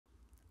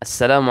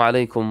Assalamu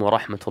alaikum wa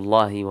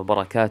rahmatullahi wa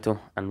barakatuh,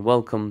 and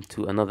welcome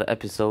to another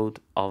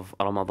episode of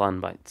Ramadan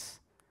Bites.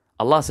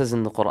 Allah says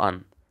in the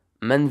Quran,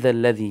 من ذا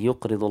الذي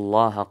يقرض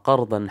الله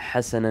قرضا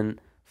حسنا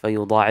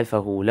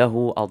فيضاعفه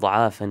له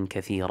أضعافا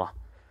كثيرة.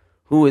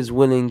 Who is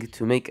willing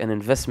to make an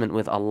investment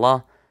with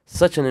Allah,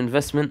 such an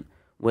investment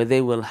where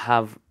they will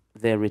have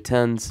their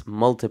returns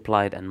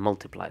multiplied and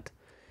multiplied.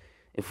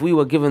 If we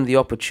were given the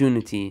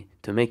opportunity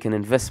to make an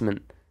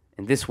investment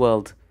in this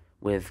world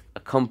with a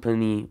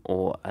company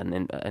or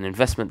an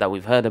investment that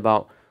we've heard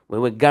about,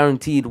 where we're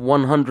guaranteed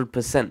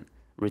 100%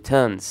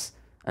 returns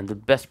and the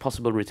best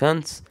possible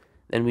returns,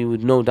 then we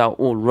would no doubt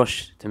all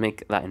rush to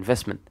make that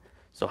investment.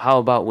 So how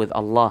about with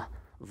Allah,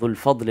 Dhul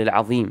Fadl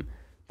al-Azim,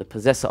 the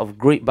possessor of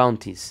great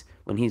bounties,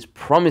 when He's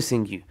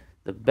promising you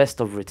the best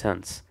of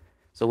returns?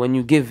 So when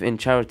you give in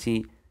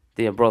charity,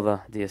 dear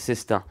brother, dear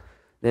sister,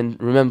 then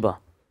remember,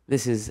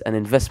 this is an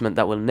investment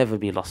that will never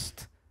be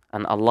lost.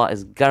 And Allah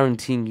is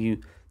guaranteeing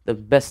you the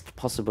best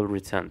possible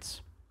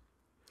returns.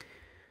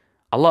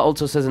 Allah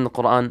also says in the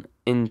Quran,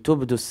 "In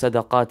tubdu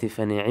sadaqati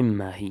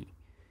fani'imma hi."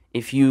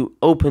 If you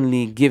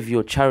openly give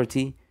your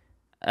charity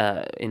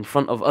in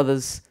front of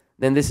others,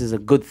 then this is a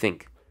good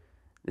thing.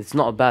 It's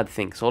not a bad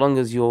thing. So long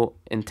as your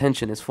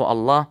intention is for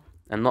Allah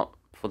and not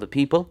for the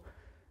people,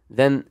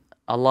 then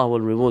Allah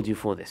will reward you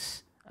for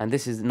this. And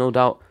this is no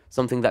doubt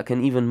something that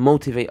can even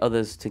motivate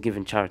others to give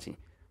in charity.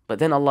 But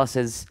then Allah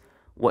says,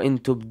 وَإِن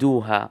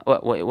تُبْدُوهَا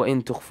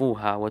وَإِن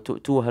تُخْفُوهَا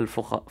وَتُؤْتُوهَا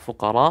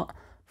الْفُقَرَاءَ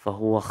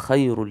فَهُوَ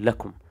خَيْرٌ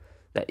لَكُمْ.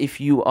 That if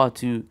you are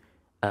to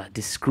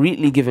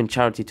discreetly give in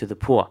charity to the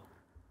poor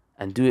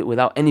and do it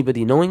without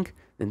anybody knowing,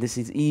 then this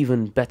is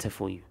even better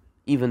for you,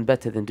 even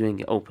better than doing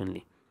it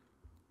openly.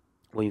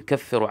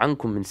 وَيُكَفِّرُ عَنْكُمْ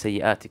مِنْ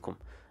سَيِّئَاتِكُمْ.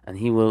 And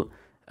He will,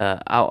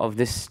 out of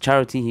this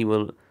charity, He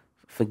will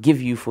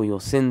forgive you for your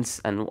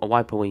sins and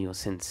wipe away your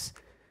sins.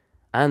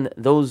 And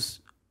those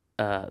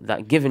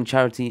that give in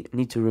charity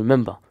need to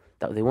remember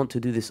that they want to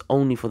do this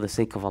only for the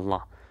sake of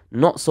Allah,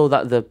 not so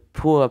that the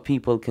poor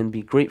people can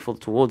be grateful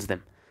towards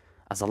them.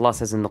 As Allah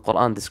says in the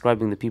Quran,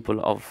 describing the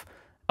people of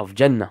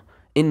Jannah,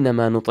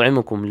 إِنَّمَا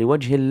نُطْعِمُكُمْ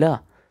لِوَجْهِ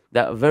اللَّهِ,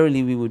 that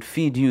verily we would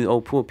feed you,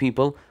 O poor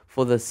people,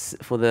 for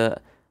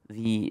the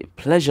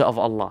pleasure of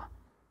Allah,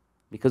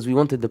 because we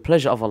wanted the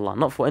pleasure of Allah,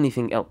 not for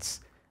anything else.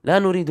 لَا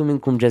نُرِيدُ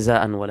مِنكُمْ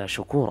جَزَاءً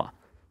وَلَا شُكُورًا.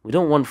 We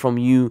don't want from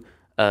you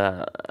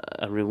a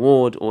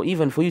reward or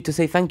even for you to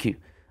say thank you.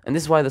 And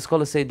this is why the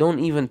scholars say, don't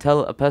even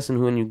tell a person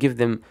who, when you give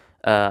them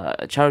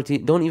charity,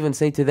 don't even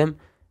say to them,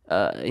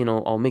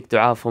 or make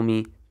dua for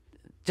me.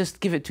 Just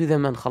give it to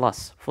them and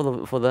khalas, for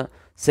the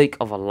sake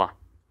of Allah.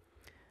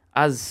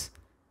 As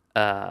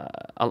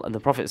the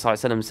Prophet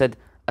ﷺ said,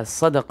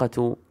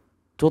 الصدقة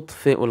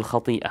تطفئ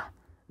الخطيئة.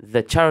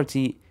 The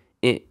charity,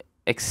 it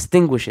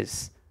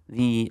extinguishes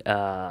the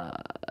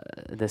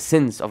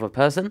sins of a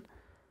person.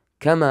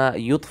 كما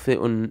يطفئ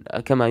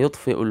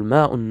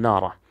الماء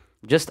النار.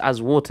 Just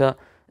as water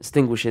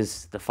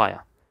extinguishes the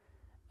fire.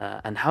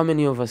 And how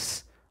many of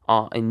us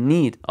are in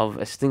need of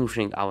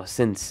extinguishing our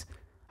sins?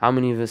 How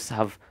many of us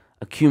have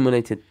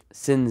accumulated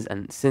sins,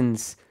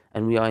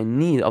 and we are in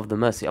need of the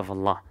mercy of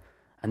Allah?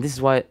 And this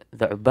is why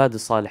the Ubad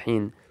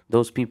al-Salihin,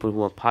 those people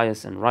who are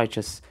pious and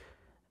righteous,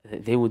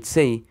 they would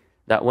say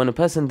that when a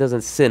person does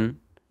a sin,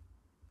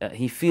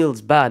 he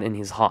feels bad in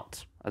his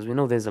heart. As we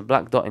know, there's a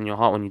black dot in your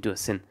heart when you do a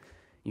sin.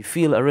 You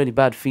feel a really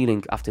bad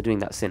feeling after doing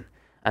that sin.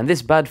 And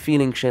this bad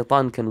feeling,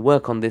 shaitan can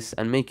work on this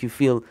and make you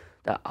feel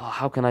that,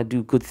 how can I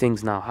do good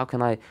things now? How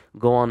can I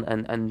go on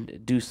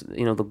and do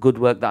the good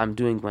work that I'm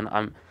doing when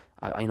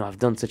I've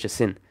done such a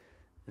sin?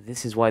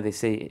 This is why they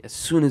say, as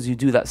soon as you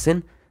do that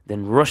sin,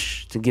 then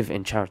rush to give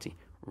in charity,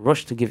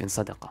 rush to give in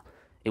sadaqah.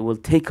 It will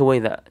take away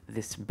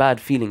this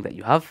bad feeling that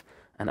you have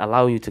and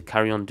allow you to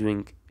carry on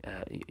doing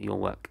your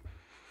work.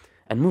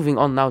 And moving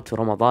on now to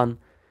Ramadan,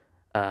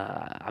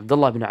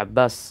 Abdullah ibn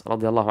Abbas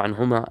radiallahu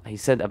anhuma, he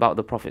said about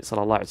the Prophet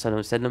sallallahu alaihi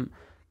wasallam,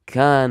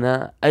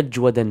 كان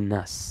أجود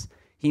الناس.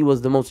 He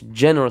was the most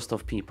generous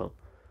of people.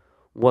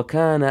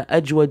 وكان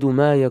أجود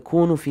ما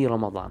يكون في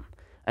رمضان.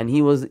 And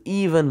he was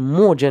even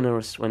more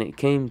generous when it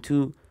came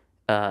to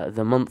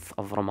the month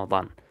of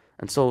Ramadan.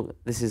 And so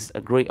this is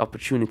a great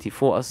opportunity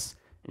for us,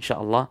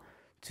 inshallah,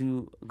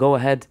 to go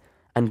ahead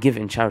and give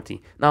in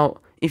charity. Now,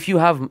 if you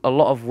have a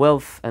lot of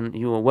wealth and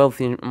you are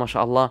wealthy,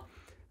 mashallah,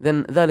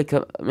 then ذلك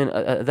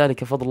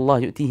فضل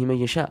الله يؤتيه من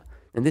يشاء.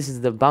 And this is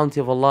the bounty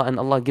of Allah, and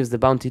Allah gives the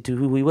bounty to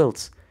who He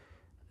wills.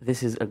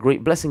 This is a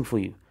great blessing for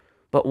you.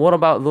 But what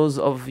about those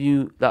of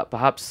you that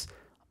perhaps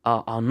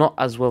are not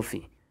as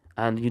wealthy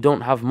and you don't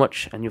have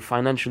much and you're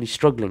financially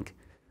struggling?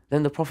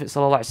 Then the Prophet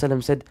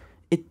ﷺ said,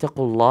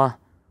 اتقوا الله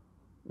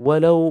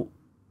ولو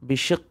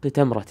بشق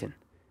تمرة.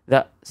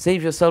 That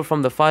save yourself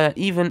from the fire,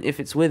 even if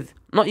it's with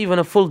not even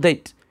a full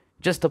date,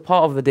 just a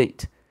part of the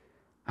date.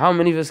 How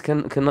many of us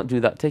cannot do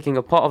that? Taking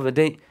a part of the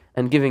date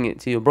and giving it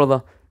to your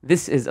brother.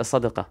 This is a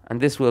sadaqah,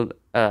 and this will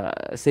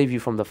save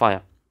you from the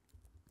fire.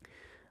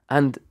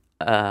 And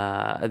he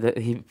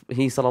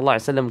sallallahu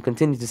alaihi wasallam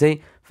continued to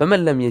say,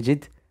 فَمَنْ لَمْ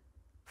يَجِدْ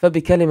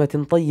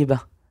فَبِكَلِمَةٍ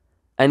طَيِّبَةٍ.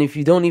 And if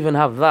you don't even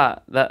have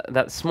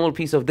that small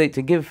piece of date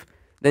to give,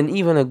 then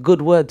even a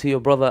good word to your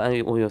brother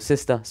or your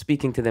sister,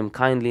 speaking to them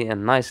kindly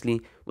and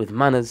nicely with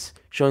manners,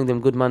 showing them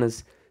good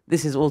manners,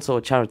 this is also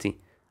a charity.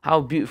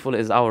 How beautiful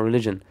is our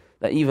religion,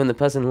 that even the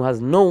person who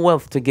has no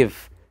wealth to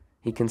give,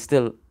 he can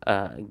still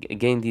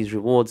gain these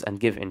rewards and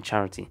give in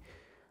charity.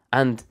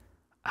 And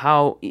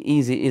how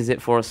easy is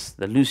it for us,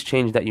 the loose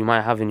change that you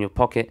might have in your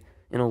pocket,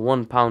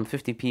 £1,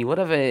 50p,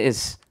 whatever it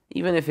is,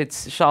 even if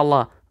it's,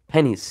 inshallah,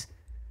 pennies,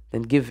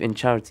 then give in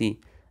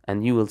charity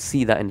and you will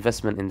see that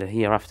investment in the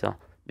hereafter.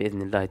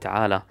 بإذن الله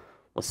تعالى.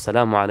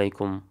 والسلام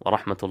عليكم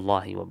ورحمة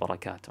الله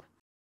وبركاته.